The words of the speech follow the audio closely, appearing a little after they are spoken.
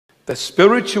The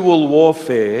spiritual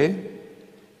warfare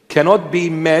cannot be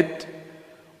met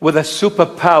with a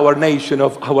superpower nation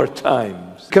of our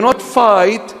times. Cannot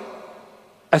fight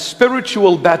a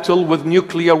spiritual battle with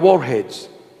nuclear warheads.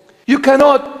 You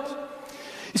cannot.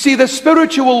 You see, the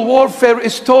spiritual warfare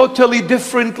is totally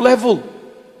different level.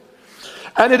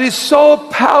 And it is so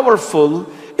powerful,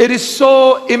 it is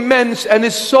so immense, and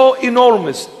it's so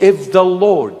enormous. If the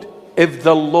Lord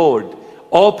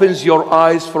opens your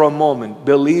eyes for a moment,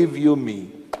 believe you me.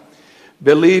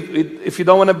 Believe it. If you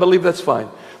don't want to believe, that's fine.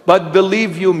 But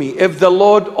believe you me, if the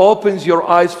Lord opens your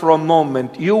eyes for a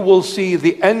moment, you will see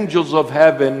the angels of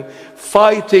heaven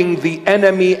fighting the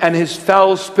enemy and his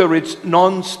foul spirits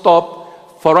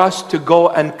non-stop for us to go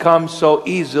and come so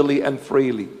easily and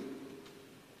freely.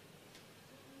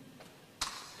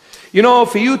 You know,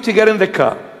 for you to get in the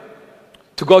car,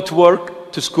 to go to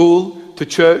work, to school, to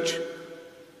church,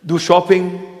 do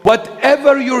shopping,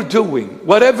 whatever you're doing,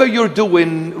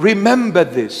 remember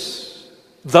this.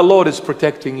 The Lord is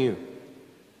protecting you.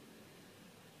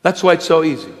 That's why it's so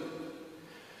easy.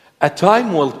 A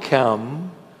time will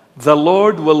come, the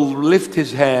Lord will lift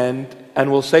his hand and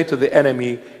will say to the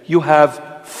enemy, you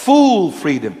have full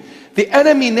freedom. The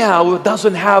enemy now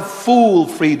doesn't have full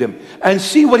freedom. And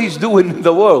see what he's doing in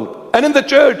the world and in the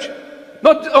church.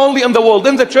 Not only in the world,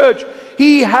 in the church.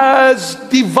 He has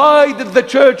divided the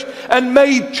church and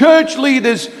made church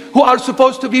leaders who are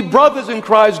supposed to be brothers in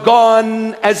Christ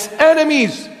gone as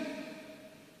enemies.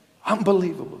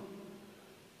 Unbelievable.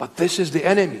 But this is the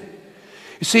enemy.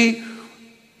 You see,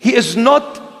 he does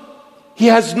not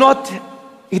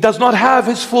have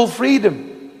his full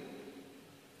freedom.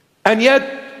 And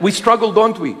yet we struggle,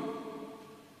 don't we?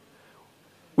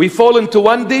 We fall into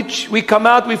one ditch, we come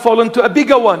out, we fall into a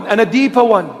bigger one and a deeper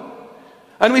one.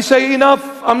 And we say, enough,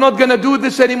 I'm not going to do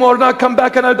this anymore. And I come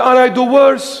back and I do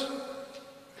worse.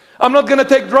 I'm not going to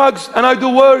take drugs and I do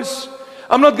worse.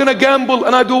 I'm not going to gamble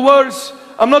and I do worse.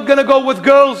 I'm not going to go with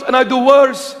girls and I do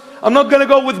worse. I'm not going to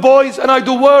go with boys and I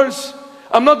do worse.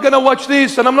 I'm not going to watch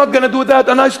this and I'm not going to do that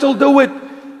and I still do it.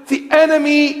 The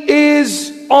enemy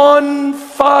is on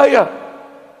fire.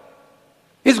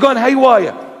 He's gone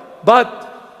haywire.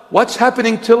 But what's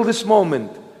happening till this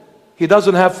moment? He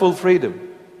doesn't have full freedom.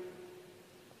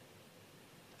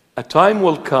 A time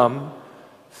will come,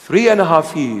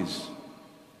 3.5 years,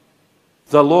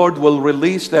 the Lord will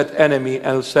release that enemy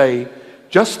and say,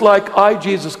 just like I,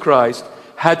 Jesus Christ,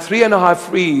 had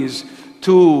 3.5 years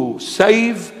to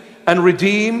save and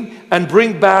redeem and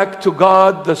bring back to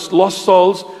God the lost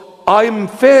souls, I'm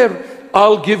fair.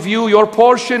 I'll give you your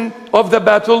portion of the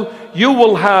battle. You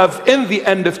will have, in the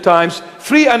end of times,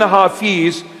 3.5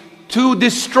 years to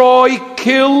destroy,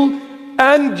 kill,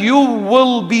 and you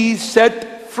will be set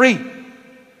free.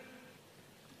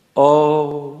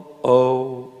 Oh.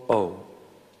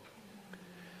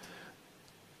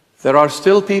 There are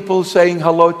still people saying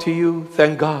hello to you,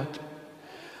 thank God.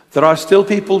 There are still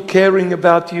people caring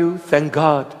about you, thank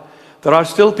God. There are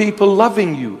still people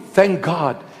loving you, thank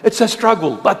God. It's a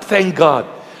struggle, but thank God.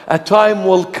 A time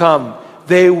will come,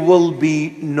 there will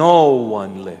be no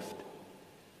one left.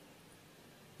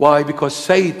 Why? Because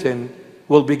Satan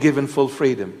will be given full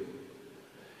freedom.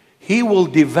 He will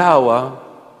devour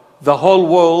the whole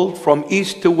world from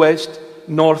east to west,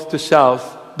 north to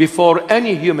south, before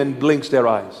any human blinks their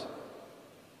eyes.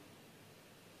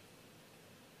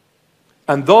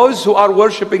 And those who are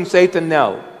worshiping Satan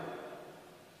now,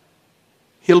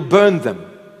 he'll burn them.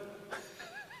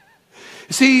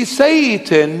 See,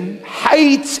 Satan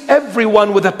hates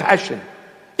everyone with a passion,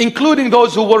 including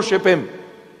those who worship him.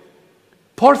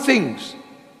 Poor things,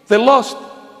 they're lost.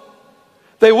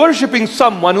 They're worshiping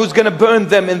someone who's going to burn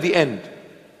them in the end.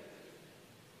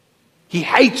 He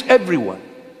hates everyone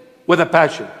with a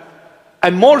passion.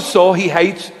 And more so, he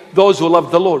hates those who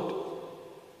love the Lord.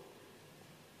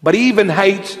 But he even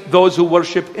hates those who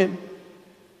worship him.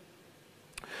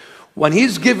 When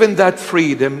he's given that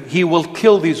freedom, he will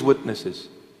kill these witnesses.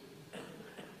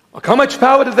 Look, how much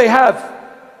power did they have?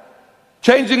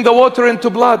 Changing the water into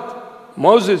blood.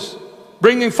 Moses.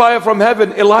 Bringing fire from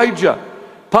heaven. Elijah.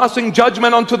 Passing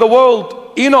judgment onto the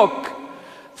world. Enoch.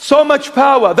 So much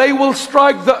power. They will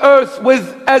strike the earth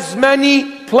with as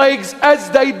many plagues as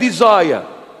they desire.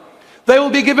 They will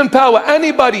be given power.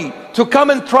 Anybody to come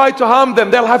and try to harm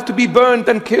them, they'll have to be burned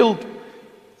and killed.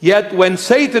 Yet when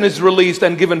Satan is released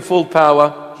and given full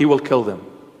power, he will kill them.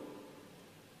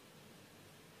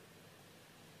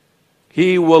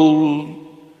 He will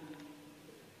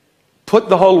put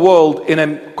the whole world in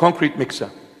a concrete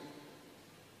mixer.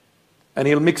 And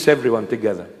he'll mix everyone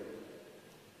together.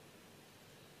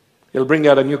 He'll bring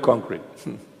out a new concrete.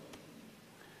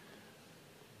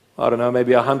 I don't know,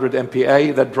 maybe 100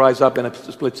 MPa that dries up in a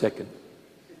split second.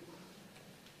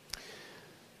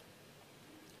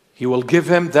 He will give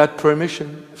him that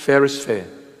permission. Fair is fair.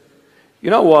 You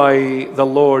know why the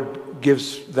Lord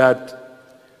gives that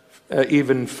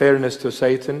even fairness to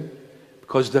Satan?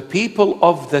 Because the people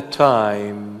of the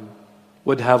time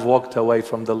would have walked away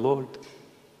from the Lord.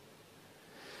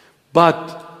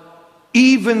 But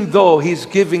even though he's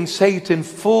giving Satan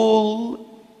full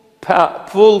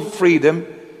freedom,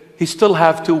 he still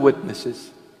have two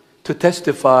witnesses to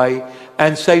testify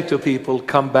and say to people,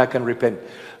 come back and repent.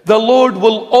 The Lord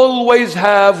will always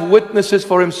have witnesses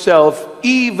for himself,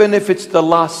 even if it's the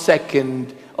last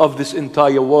second of this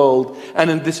entire world and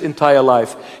in this entire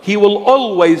life. He will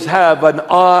always have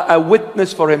a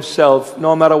witness for himself,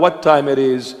 no matter what time it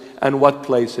is and what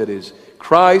place it is.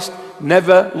 Christ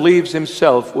never leaves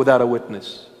himself without a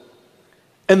witness.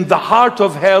 In the heart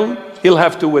of hell, he'll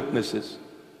have two witnesses.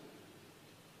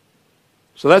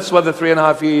 So that's what the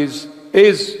 3.5 years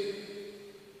is.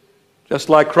 Just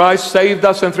like Christ saved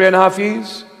us in 3.5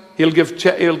 years,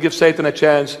 he'll give Satan a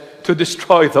chance to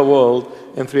destroy the world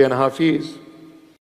in 3.5 years.